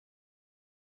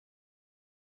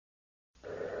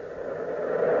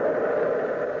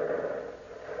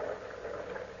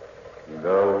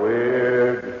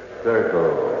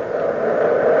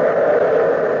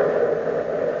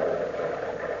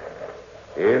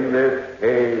In this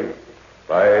cave,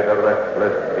 by the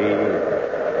restless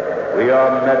sea, we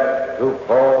are met to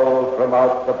call from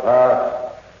out the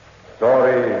past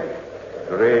stories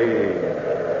strange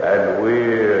and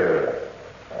weird.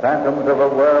 Phantoms of a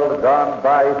world gone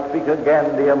by speak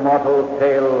again the immortal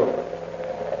tale,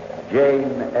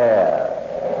 Jane Eyre.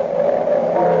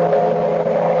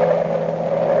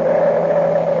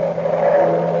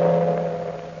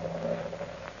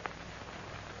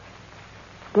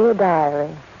 Dear Diary,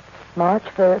 March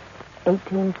 1st,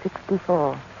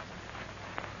 1864.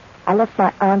 I left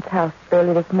my aunt's house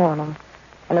early this morning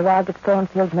and arrived at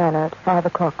Thornfield Manor at 5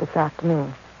 o'clock this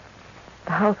afternoon.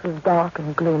 The house was dark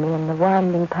and gloomy, and the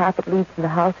winding path that leads to the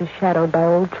house is shadowed by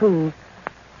old trees.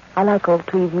 I like old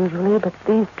trees usually, but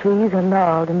these trees are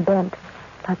gnarled and bent,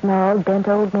 like gnarled, bent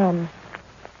old men.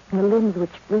 And the limbs which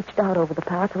reached out over the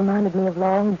path reminded me of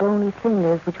long, bony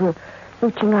fingers which were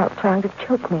reaching out, trying to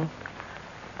choke me.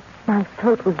 My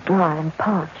throat was dry and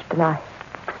parched, and I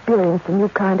experienced a new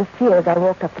kind of fear as I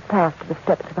walked up the path to the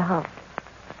steps of the house.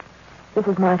 This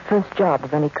is my first job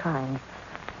of any kind.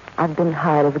 I've been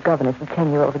hired as a governess for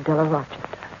 10-year-old Adela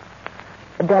Rochester.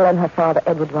 Adela and her father,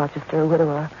 Edward Rochester, a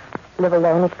widower, live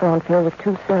alone at Thornfield with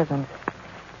 2 servants.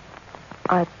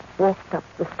 I walked up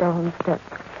the stone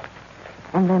steps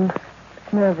and then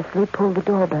nervously pulled the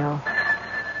doorbell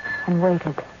and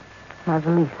waited, my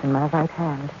valise in my right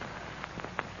hand.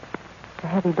 The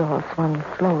heavy door swung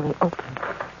slowly open.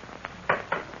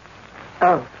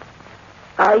 Oh.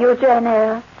 Are you Jane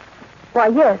Eyre? Why,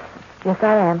 yes. Yes,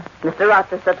 I am. Mr.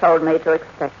 Rochester told me to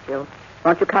expect you.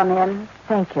 Won't you come in?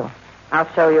 Thank you. I'll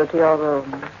show you to your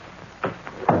room.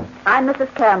 I'm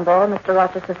Mrs. Campbell, Mr.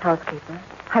 Rochester's housekeeper.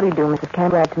 How do you do, Mrs.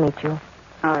 Campbell? Glad to meet you.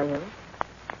 How are you?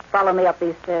 Follow me up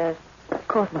these stairs. Of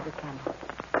course, Mrs. Campbell.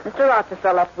 Mr.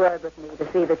 Rochester left word with me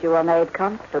to see that you were made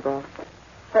comfortable.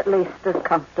 At least as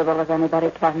comfortable as anybody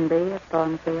can be at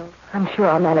Thornfield. I'm sure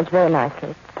I'll manage very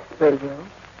nicely. Will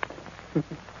you?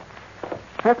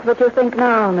 That's what you think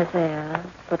now, Miss Eyre.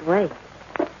 But wait.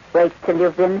 Wait till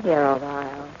you've been here a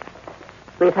while.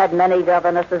 We've had many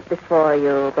governesses before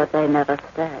you, but they never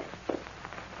stay.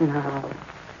 No,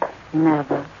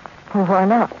 never. Well, why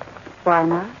not? Why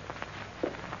not?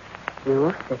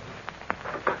 You'll see.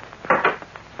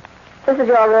 This is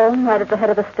your room, right at the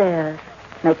head of the stairs.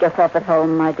 Make yourself at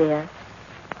home, my dear.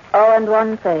 Oh, and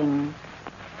one thing.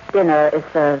 Dinner is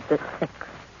served at 6.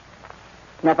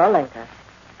 Never later.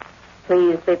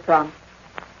 Please be prompt.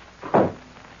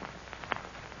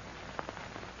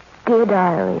 Dear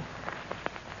Diary,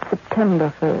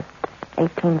 September 1st,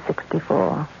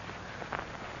 1864.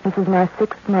 This is my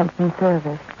 6th month in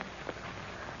service.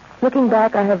 Looking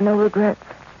back, I have no regrets.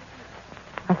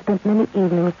 I spent many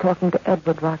evenings talking to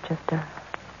Edward Rochester.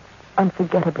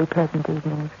 Unforgettably pleasant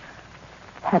evenings.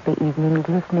 Happy evenings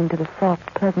listening to the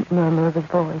soft, pleasant murmur of his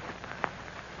voice.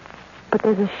 But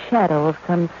there's a shadow of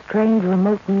some strange,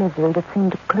 remote misery that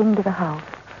seemed to cling to the house.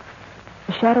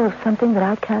 A shadow of something that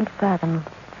I can't fathom.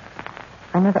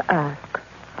 I never ask.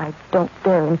 I don't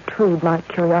dare intrude my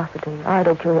curiosity,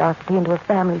 idle curiosity, into a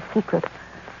family secret.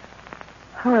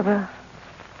 However,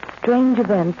 strange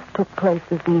events took place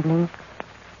this evening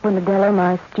when Adela,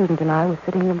 my student, and I were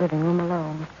sitting in the living room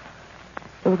alone.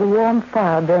 There was a warm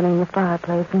fire burning in the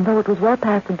fireplace, and though it was well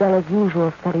past Adela's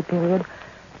usual study period,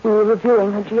 we were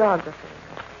reviewing her geography.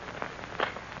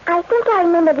 I think I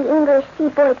remember the English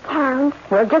seaboard towns.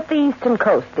 Well, just the eastern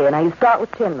coast, dear. Now, you start with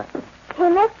Tinmouth.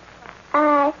 Plymouth,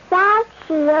 South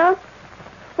Shields,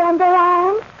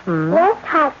 Sunderland, West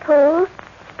Hartpool,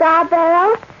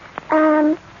 Scarborough,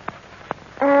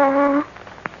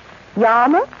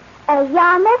 Yarmouth?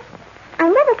 Yarmouth. I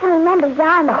never can remember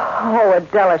Yarmouth. Oh,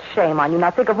 Adela, shame on you.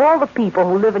 Now, think of all the people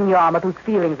who live in Yarmouth whose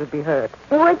feelings would be hurt.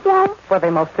 Would they? Well,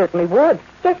 they most certainly would.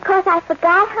 Just because I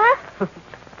forgot her?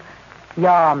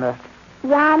 Yarmouth.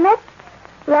 Yarmouth,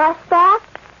 Lostock,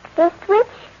 Ipswich,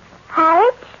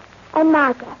 Harwich, and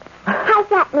Margate. How's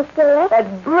that, Mr. Eyre?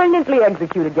 That's brilliantly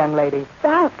executed, young lady.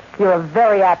 Thanks. You're a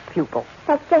very apt pupil.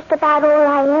 That's just about all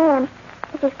I am.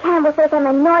 Mrs. Campbell says I'm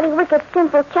a naughty, wicked,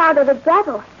 sinful child of the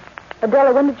devil.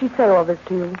 Adela, when did she say all this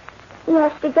to you?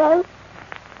 Yesterday.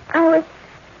 I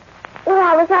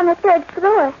was on the 3rd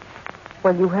floor.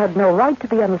 Well, you had no right to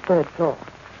be on the 3rd floor.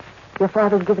 Your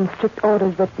father's given strict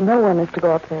orders that no one is to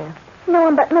go up there. No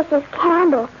one but Mrs.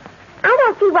 Campbell. I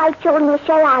don't see why children will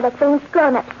share out of things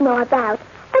grown-ups know about.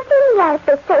 What's in the earth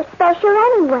that's so special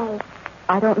anyway?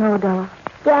 I don't know, Adela.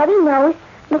 Daddy knows.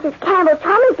 Mrs. Campbell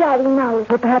told me Daddy knows.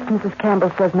 Well, perhaps Mrs.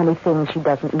 Campbell says many things she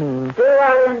doesn't mean. Do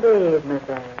I indeed, Miss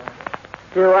Eyre?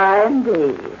 Do I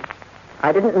indeed?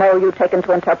 I didn't know you'd taken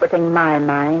to interpreting my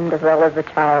mind as well as the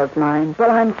child's mind. Well,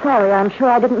 I'm sorry. I'm sure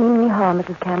I didn't mean any harm,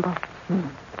 Mrs. Campbell.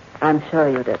 I'm sure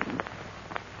you didn't.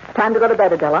 Time to go to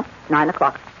bed, Adela.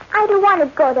 9:00. I don't want to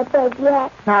go to bed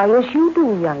yet. Now, yes, you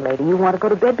do, young lady. You want to go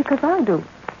to bed because I do.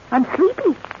 I'm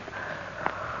sleepy.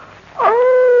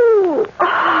 Oh!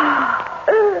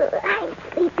 I'm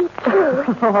sleepy,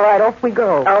 too. All right, off we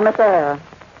go. Oh, Miss Eyre.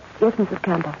 Yes, Mrs.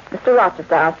 Campbell. Mr.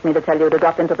 Rochester asked me to tell you to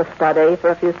drop into the study for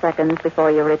a few seconds before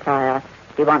you retire.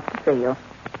 He wants to see you.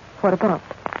 What about?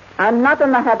 I'm not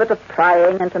in the habit of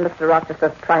prying into Mr.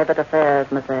 Rochester's private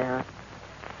affairs, Miss Eyre.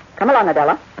 Come along,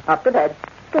 Adela. Off to bed.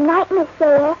 Good night, Miss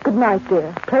Eyre. Good night,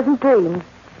 dear. Pleasant dreams.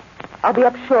 I'll be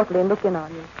up shortly and look in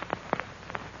on you.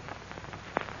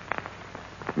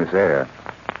 Miss Eyre.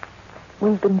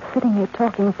 We've been sitting here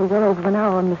talking for well over an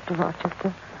hour, Mr.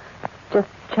 Rochester. Just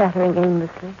chattering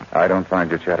aimlessly. I don't find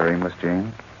you chatter aimless,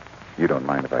 Jane. You don't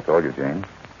mind if I call you Jane.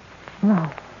 No,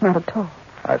 not at all.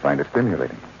 I find it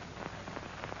stimulating.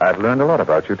 I've learned a lot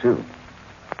about you, too.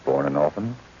 Born an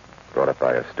orphan, brought up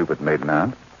by a stupid maiden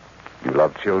aunt. You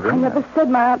love children. I never said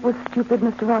my aunt was stupid,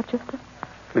 Mr. Rochester.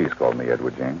 Please call me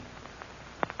Edward, Jane.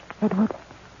 Edward?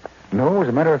 No, as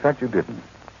a matter of fact, you didn't.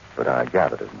 But I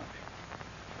gathered as much.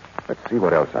 Let's see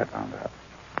what else I found out.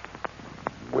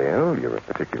 Well, you're a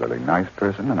particularly nice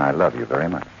person, and I love you very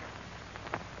much.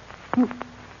 Did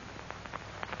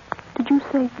you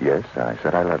say? Yes, I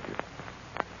said I loved you.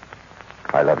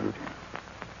 I love you, Jane.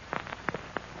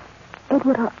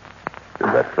 Edward,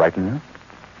 Does that frighten you?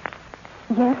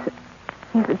 Yes,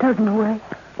 it does in a way.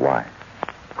 Why?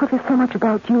 Well, there's so much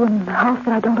about you and the house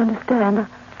that I don't understand.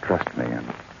 Trust me and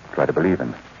try to believe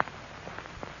in me.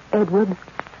 Edward?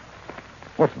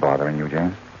 What's bothering you,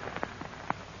 Jane?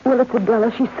 Well, it's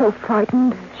Adela. She's so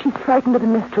frightened. She's frightened of the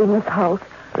mystery in this house.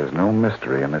 There's no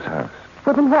mystery in this house.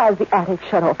 Well, then why is the attic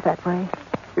shut off that way?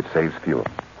 It saves fuel.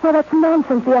 Well, that's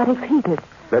nonsense. The attic's heated.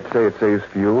 Let's say it saves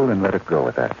fuel and let it go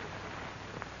at that.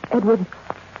 Edward,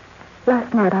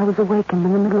 last night I was awakened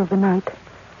in the middle of the night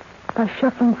by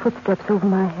shuffling footsteps over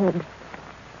my head,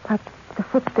 like the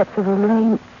footsteps of a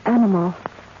lame animal.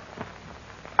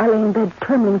 I lay in bed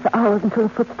trembling for hours until the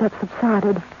footsteps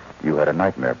subsided. You had a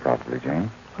nightmare, probably,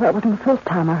 Jane. That wasn't the first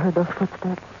time I heard those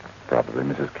footsteps. Probably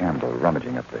Mrs. Campbell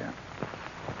rummaging up there.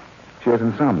 She has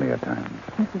insomnia at times.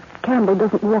 Mrs. Campbell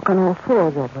doesn't walk on all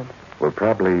fours, Edward. Well,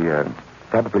 probably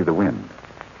the wind.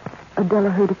 Adela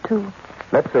heard it, too.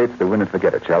 Let's say it's the wind and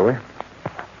forget it, shall we?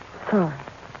 Sorry.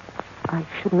 I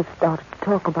shouldn't have started to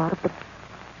talk about it, but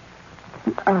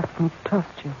you asked me to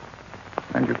trust you.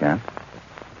 And you can?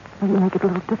 Well, you make it a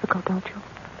little difficult, don't you?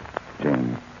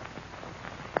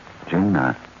 Jane,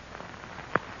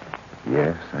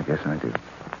 yes, I guess I do.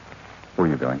 Where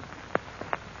are you going?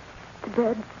 To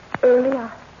bed early.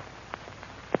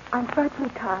 I'm frightfully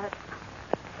tired.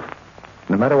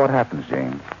 No matter what happens,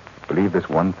 Jane, believe this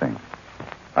one thing.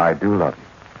 I do love you.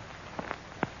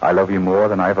 I love you more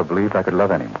than I ever believed I could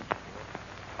love anyone.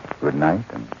 Good night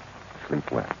and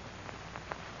sleep well.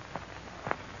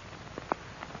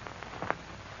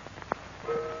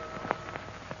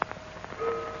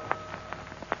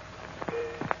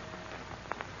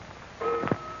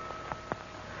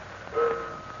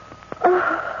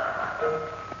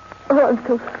 Oh, I'm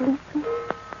so sleepy.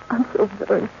 I'm so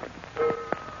very sleepy.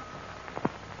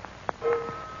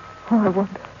 Oh,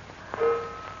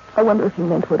 I wonder if he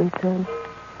meant what he said.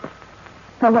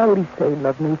 Now, why would he say he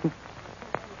loved me?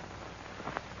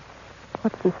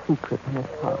 What's the secret in this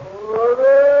house?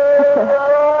 What's that?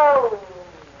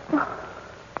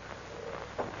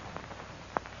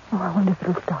 Oh, I wonder if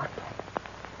it'll start again.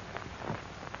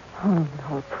 Oh,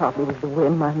 no, it probably was the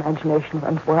wind. My imagination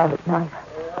runs wild at night.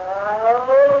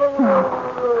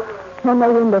 No, my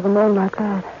wind ever moaned like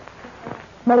that.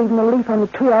 Not even a leaf on the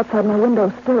tree outside my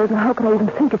window stirs, and how can I even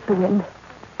think it's the wind?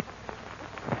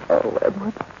 Oh,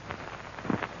 Edward.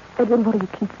 Edward, what are you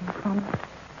keeping from me?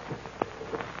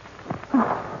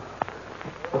 Oh,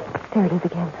 there it is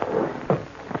again.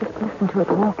 Just listen to it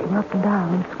walking up and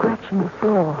down and scratching the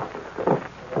floor.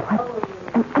 Like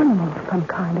an animal of some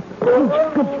kind, a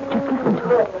caged beast. Just listen to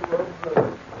it.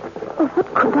 Oh, what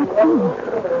could that be?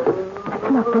 It's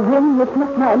not the wind, it's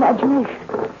not my imagination.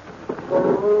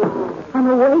 I'm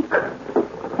awake,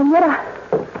 and yet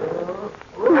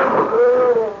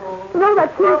No, that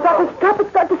thing's got to stop.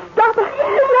 It's got to stop. No!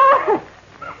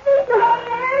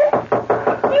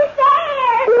 Miss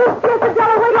Eyre! Yes,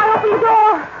 Adela, wait, I'll open the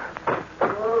door.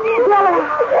 Adela.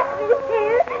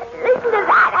 Listen to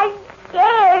that. I'm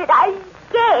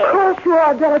scared. Of course you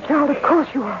are, Adela, child. Of course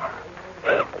you are.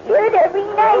 Hear it every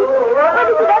night. What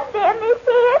is it up there, Miss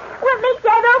Eyre? What makes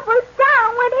that awful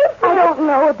sound? What is it? I don't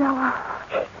know, Adela.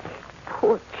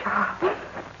 child.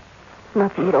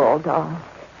 Nothing at all, darling.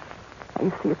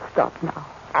 You see, it's stopped now.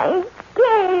 I'm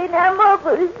scared. I'm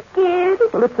awful scared.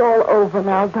 Well, it's all over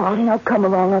now, darling. Now come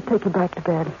along. I'll take you back to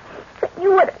bed. But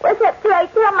you would have was up there. I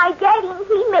tell my daddy and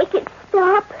he'd make it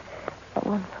stop.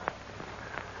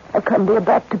 I'll come to you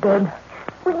back to bed.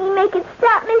 Wouldn't he make it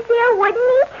stop, Miss Eyre, wouldn't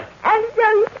he? I'm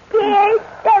so scared.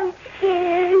 So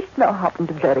scared. Now hop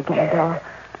into bed again, darling.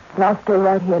 And I'll stay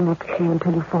right here next to you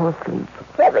until you fall asleep.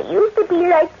 Never used to be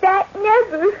like that.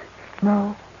 Never.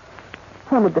 No?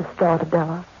 When did this start,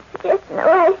 Adela? Just in the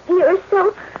last year or so.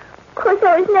 Of course,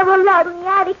 I was never allowed in the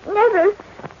attic. Never.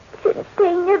 Shouldn't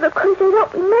say never, because I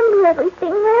don't remember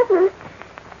everything. Never.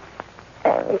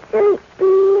 I'm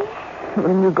sleepy.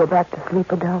 When you go back to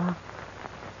sleep, Adela,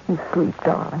 you sleep,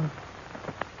 darling.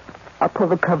 I'll pull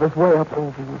the covers way up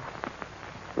over you.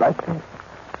 Like this.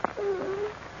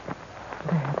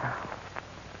 There, now.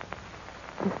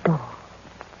 This door.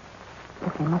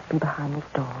 Yes, he must be behind this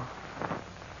door.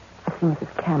 I see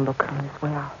Mrs. Campbell coming this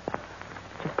way out.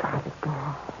 Just try this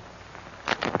door.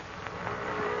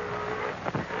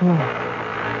 Yes.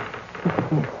 This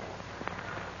is it.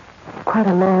 Quite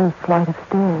a long flight of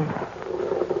stairs.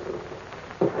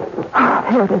 Oh,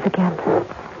 there it is again.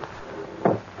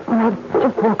 Well, I'll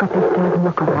just walk up these stairs and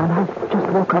look around. I'll just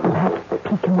walk up and perhaps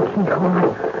peek in the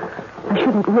keyhole. I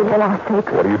shouldn't really, for our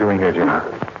sakes. What are you doing here, Jane?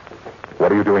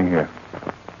 What are you doing here?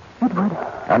 Edward.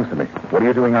 Answer me. What are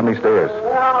you doing on these stairs?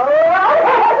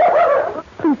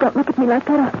 Please don't look at me like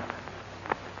that.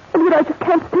 Edward, I just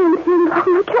can't stand it here long.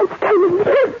 I can't stand it.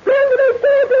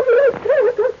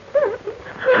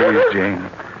 Please, Jane.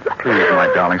 Please, my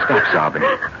darling, stop sobbing.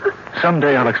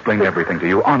 Someday I'll explain everything to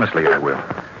you. Honestly, I will.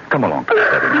 Come along to the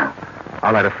study now.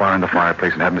 I'll light a fire in the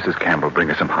fireplace and have Mrs. Campbell bring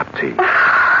us some hot tea.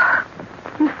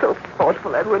 You're so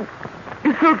thoughtful, Edward.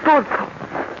 You're so thoughtful.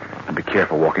 And be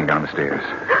careful walking down the stairs.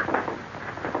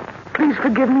 Please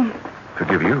forgive me.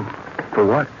 Forgive you? For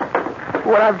what?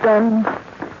 What I've done.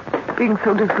 Being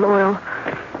so disloyal.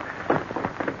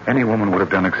 Any woman would have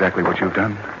done exactly what you've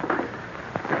done.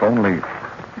 If only...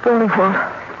 If only what?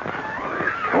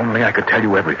 If only I could tell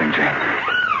you everything, Jane.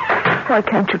 Why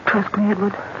can't you trust me,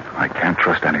 Edward? I can't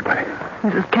trust anybody.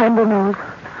 Mrs. Campbell knows.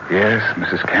 Yes,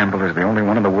 Mrs. Campbell is the only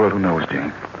one in the world who knows,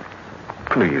 Jane.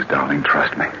 Please, darling,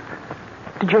 trust me.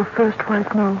 Did your first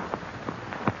wife know?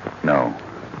 No.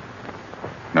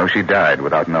 No, she died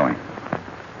without knowing.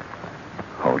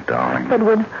 Oh, darling.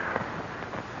 Edward,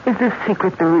 is this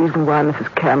secret the reason why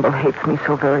Mrs. Campbell hates me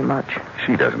so very much?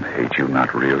 She doesn't hate you,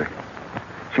 not really.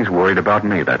 She's worried about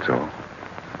me, that's all.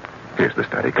 Here's the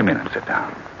study. Come in and sit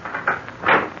down.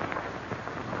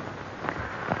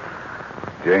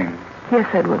 Jane. Yes,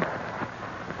 Edward.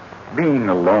 Being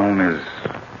alone is...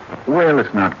 Well,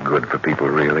 it's not good for people,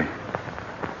 really.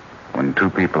 When two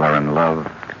people are in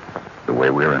love, the way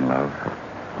we're in love.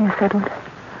 Yes, Edward.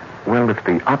 Well, if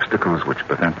the obstacles which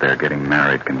prevent their getting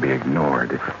married can be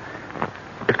ignored,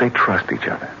 if they trust each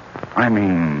other. I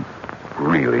mean,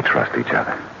 really trust each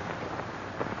other.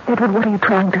 Edward, what are you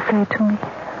trying to say to me?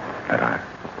 That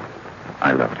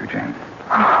I love you, Jane.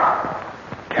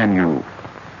 Can you...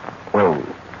 Well,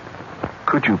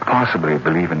 could you possibly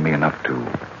believe in me enough to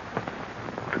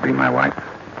be my wife?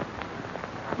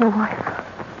 Your wife?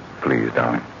 Please,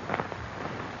 darling.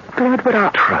 But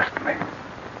Edward, Trust me.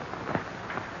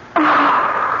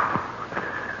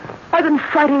 I've been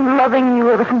fighting loving you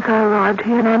ever since I arrived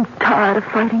here, and I'm tired of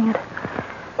fighting it.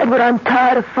 Edward, I'm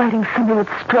tired of fighting something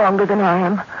that's stronger than I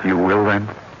am. You will, then?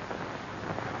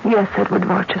 Yes, Edward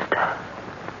Rochester.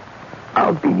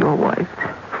 I'll be your wife.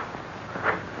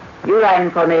 You rang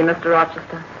for me, Mr.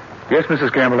 Rochester. Yes,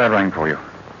 Mrs. Campbell, I rang for you.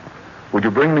 Would you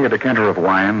bring me a decanter of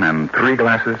wine and 3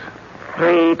 glasses?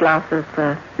 3 glasses,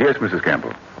 sir. Yes, Mrs.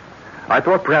 Campbell. I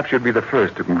thought perhaps you'd be the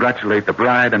first to congratulate the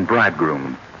bride and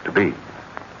bridegroom to be.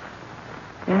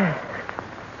 Yes.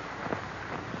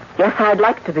 Yes, I'd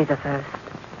like to be the first.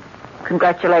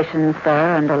 Congratulations,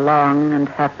 sir, and a long and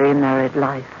happy married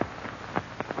life.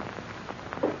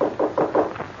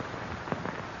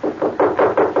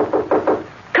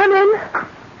 Come in.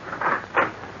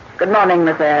 Good morning,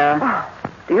 Miss Eyre.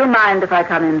 Do you mind if I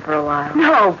come in for a while?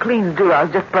 No, please do. I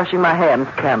was just brushing my hair,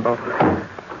 Miss Campbell.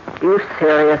 Do you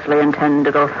seriously intend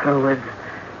to go through with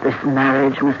this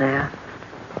marriage, Miss Eyre?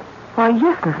 Why,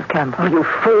 yes, Mrs. Campbell. Oh, you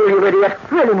fool, you idiot.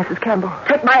 Really, Mrs. Campbell?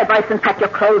 Take my advice and pack your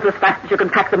clothes as fast as you can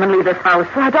pack them and leave this house.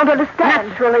 I don't understand.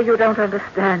 Naturally, you don't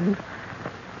understand.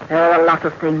 There are a lot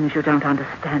of things you don't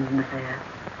understand, Miss Eyre.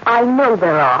 I know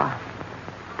there are.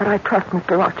 But I trust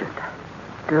Mr. Rochester.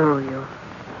 Do you?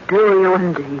 Do you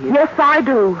indeed? Yes, I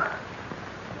do.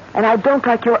 And I don't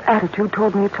like your attitude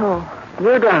toward me at all.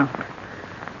 You don't?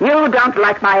 You don't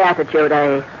like my attitude,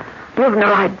 eh? You've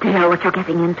no idea what you're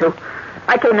getting into.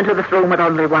 I came into this room with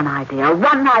only one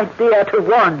idea to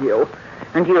warn you.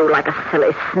 And you, like a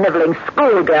silly, sniveling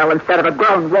schoolgirl instead of a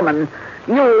grown woman,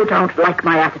 you don't like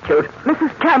my attitude.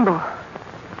 Mrs. Campbell,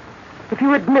 if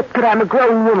you admit that I'm a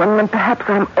grown woman, then perhaps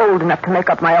I'm old enough to make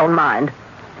up my own mind.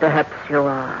 Perhaps you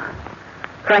are.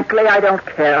 Frankly, I don't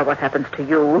care what happens to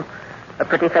you. A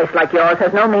pretty face like yours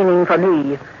has no meaning for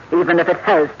me, even if it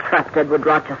has trapped Edward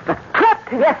Rochester. Trapped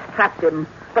him? Yes, trapped him.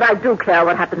 But I do care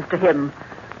what happens to him.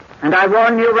 And I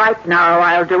warn you right now,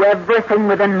 I'll do everything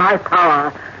within my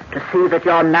power to see that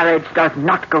your marriage does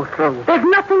not go through. There's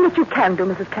nothing that you can do,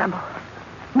 Mrs. Campbell.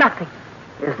 Nothing.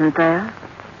 Isn't there?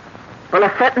 Well,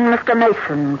 a certain Mr.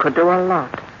 Mason could do a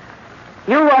lot.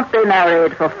 You won't be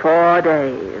married for 4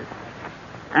 days.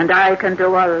 And I can do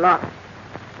a lot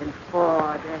in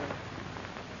 4 days.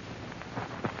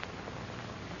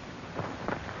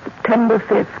 September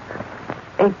 5th,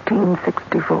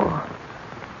 1864.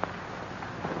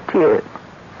 Tears.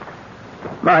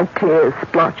 My tears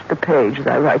splotched the page as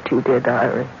I write to you, dear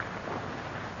diary.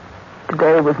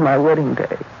 Today was my wedding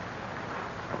day.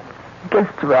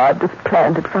 Guests arrived as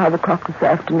planned at 5 o'clock this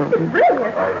afternoon.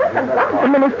 The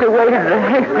minister waited at a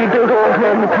hasty do to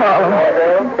altar in the parlor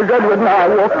as Edward and I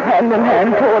walked hand in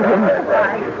hand toward him.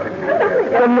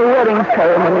 Then the wedding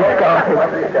ceremony started.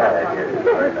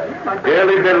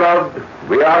 Dearly beloved,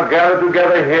 we are gathered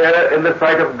together here in the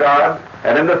sight of God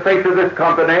and in the face of this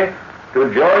company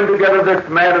to join together this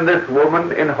man and this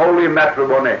woman in holy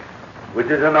matrimony, which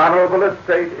is an honorable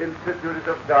estate instituted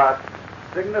of God,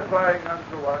 signifying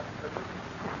unto us that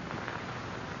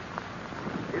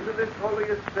into this holy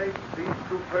estate these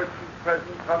two persons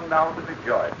present come now to be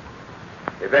joined.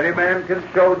 If any man can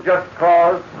show just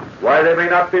cause why they may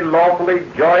not be lawfully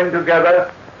joined together,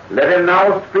 let him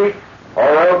now speak, or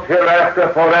else hereafter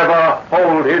forever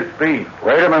hold his peace.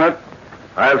 Wait a minute.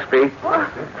 I'll speak.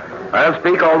 I'll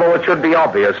speak, although it should be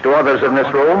obvious to others in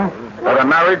this room that a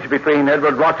marriage between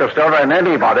Edward Rochester and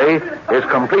anybody is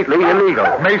completely illegal.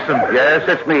 Mason. Yes,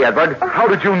 it's me, Edward. How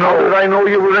did you know? How did I know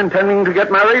you were intending to get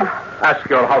married? Ask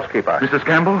your housekeeper. Mrs.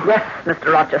 Campbell? Yes,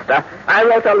 Mr. Rochester. I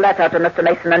wrote a letter to Mr.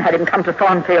 Mason and had him come to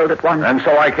Thornfield at once. And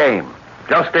so I came.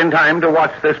 Just in time to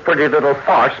watch this pretty little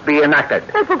farce be enacted.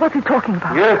 Edward, what's he talking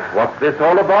about? Yes, what's this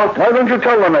all about? Why don't you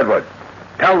tell them, Edward?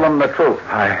 Tell them the truth.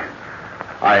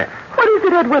 What is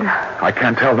it, Edward? I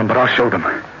can't tell them, but I'll show them.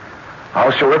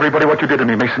 I'll show everybody what you did to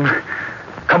me, Mason.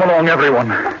 Come along, everyone.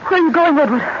 Where are you going,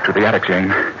 Edward? To the attic, Jane.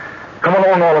 Come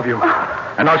along, all of you.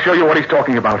 And I'll show you what he's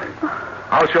talking about.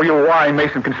 I'll show you why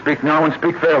Mason can speak now and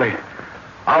speak fairly.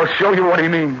 I'll show you what he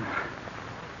means.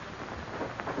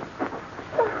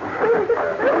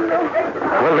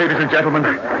 Well, ladies and gentlemen,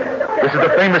 this is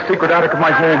the famous secret attic of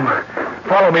my home.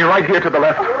 Follow me right here to the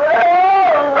left.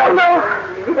 Oh, no.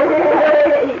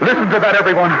 Listen to that,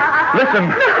 everyone. Listen.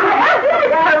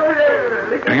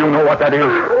 Do you know what that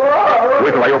is?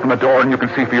 Wait till I open the door and you can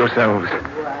see for yourselves.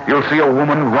 You'll see a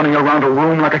woman running around a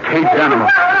room like a caged animal,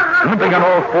 limping on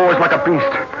all fours like a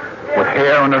beast, with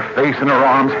hair on her face and her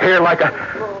arms, hair like a...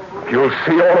 You'll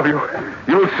see, all of you.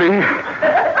 You'll see.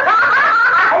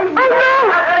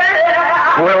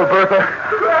 Well, Bertha,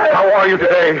 how are you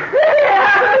today?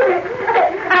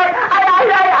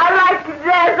 I like to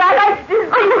dress. I like to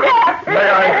see that.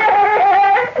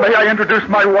 May I introduce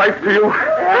my wife to you?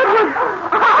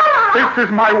 This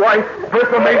is my wife,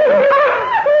 Bertha Mason.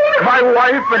 My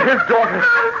wife and his daughter,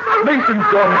 Mason's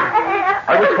daughter.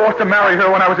 I was forced to marry her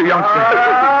when I was a youngster.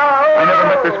 I never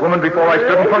met this woman before I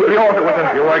stood in front of the altar with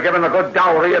her. You were given a good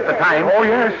dowry at the time. Oh,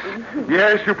 yes.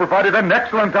 Yes, you provided an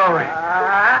excellent dowry.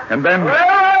 And then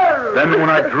when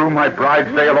I drew my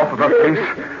bride's veil off of her face,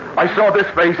 I saw this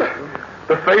face.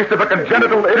 The face of a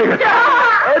congenital idiot.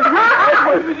 Edward.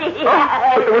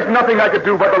 Oh, but there was nothing I could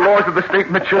do by the laws of the state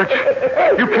and the church.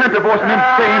 You can't divorce an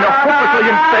insane, a hopelessly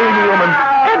insane woman.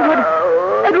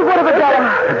 Edward, what of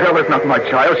Adela? Adela's not my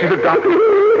child. She's adopted.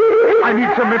 I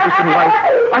need some interest in life.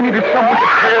 I needed someone to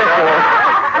care for.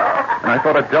 And I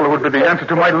thought Adela would be the answer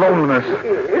to my loneliness.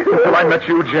 Until I met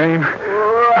you, Jane.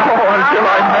 Oh, until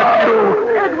I met you.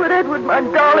 Edward, my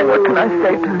darling, what can I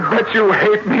say to you? That you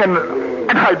hate me and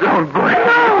I don't blame you.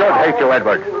 I don't hate you,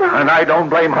 Edward. And I don't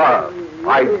blame her.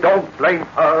 I don't blame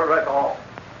her at all.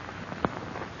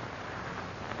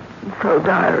 So,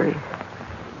 diary,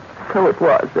 so it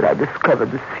was that I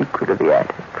discovered the secret of the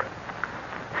attic.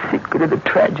 Secret of the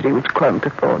tragedy which clung to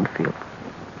Thornfield.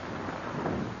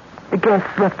 The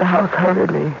guests left the house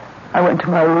hurriedly. I went to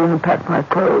my room and packed my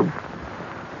clothes.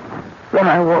 Then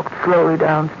I walked slowly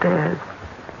downstairs,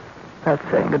 not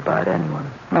saying goodbye to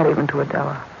anyone, not even to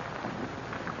Adela.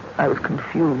 I was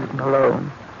confused and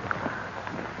alone.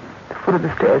 foot of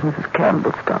the stairs, Mrs.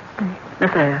 Campbell stopped me.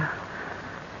 Miss Eyre,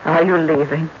 are you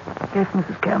leaving? Yes,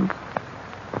 Mrs. Campbell.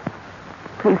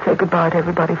 Please say goodbye to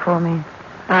everybody for me.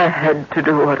 I had to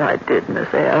do what I did,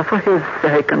 Miss Eyre, for his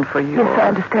sake and for yours. Yes, I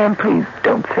understand. Please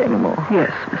don't say any more.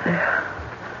 Yes, Miss Eyre.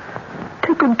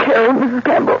 Take good care of him, Mrs.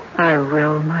 Campbell. I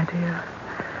will, my dear.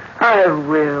 I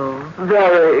will.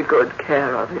 Very good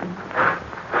care of him.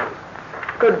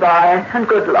 Goodbye and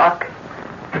good luck.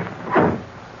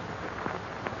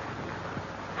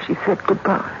 She said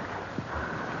goodbye.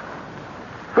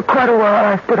 For quite a while,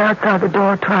 I stood outside the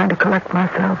door trying to collect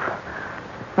myself.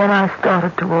 Then I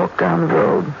started to walk down the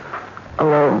road,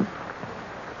 alone.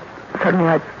 Suddenly,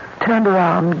 I turned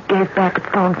around and gazed back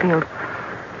at Thornfield.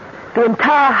 The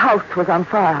entire house was on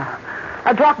fire.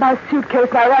 I dropped my suitcase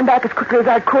and I ran back as quickly as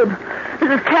I could.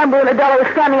 Mrs. Campbell and Adela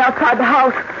were standing outside the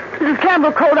house. Mrs.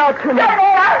 Campbell called out to me. Jenny!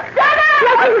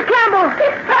 Yes, Mrs. Campbell!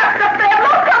 It's trapped up there!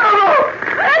 Look on the roof!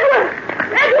 Edward!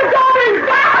 Edward, darling!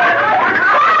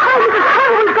 Oh, Mrs.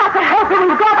 Campbell, we've got to help her.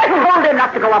 We've got to hold her.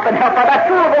 Not to go up and help her. That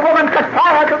fool of a woman set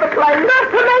fire to the flame.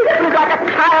 Not to me. She's like a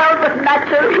child with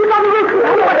matches. She's on the roof.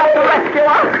 Who would have to rescue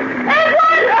her?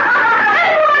 Edward!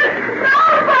 Edward!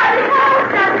 Nobody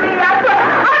won't let me up!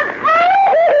 I'm free!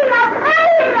 I'm free!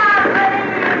 I'm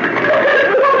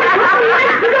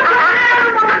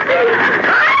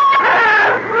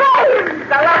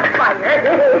Flames! I love fire.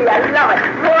 I love it.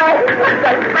 Flames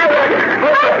of fire.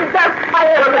 Flames of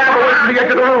fire. Away from the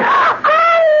edge of the roof.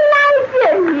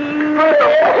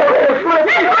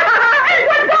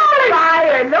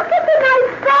 Fire. Look at the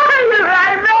nice fire I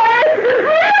made.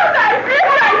 Real nice.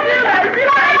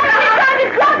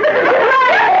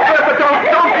 Bertha,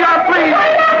 don't jump, please.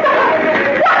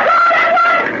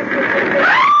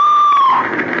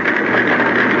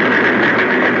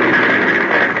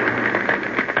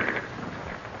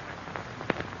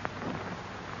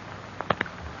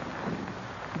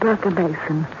 Bertha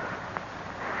Mason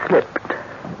slipped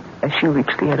as she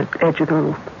reached the edge of the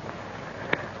roof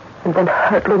and went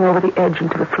hurtling over the edge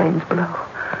into the flames below.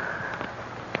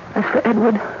 As for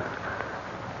Edward,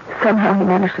 somehow he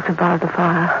managed to survive the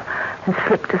fire and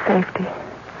slip to safety.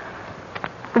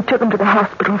 We took him to the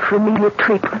hospital for immediate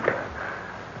treatment.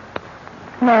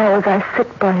 Now, as I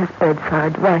sit by his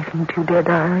bedside, writing to dear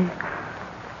diary,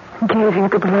 gazing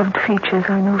at the beloved features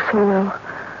I know so well,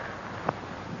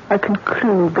 I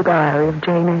conclude the diary of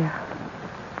Jane Eyre.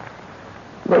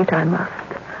 Wait I must,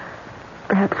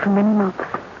 perhaps for many months,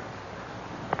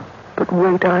 but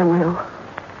wait I will,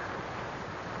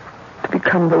 to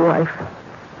become the wife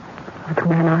of the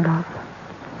man I love.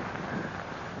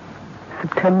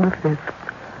 September 5th,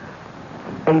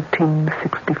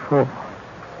 1864.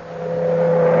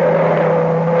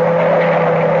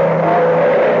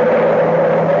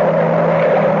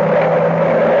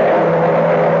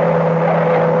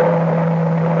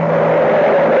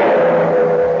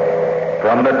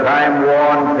 From the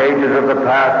time-worn pages of the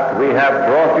past, we have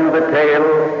brought you the tale,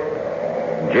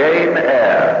 Jane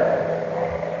Eyre.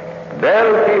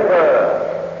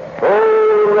 Bellkeeper,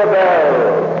 toll the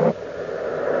bell.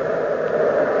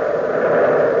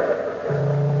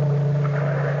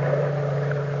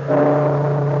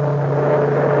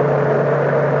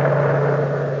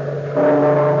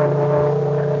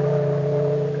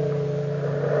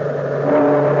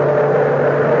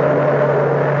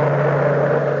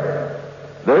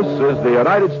 This is the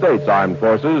United States Armed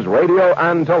Forces Radio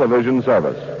and Television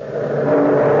Service.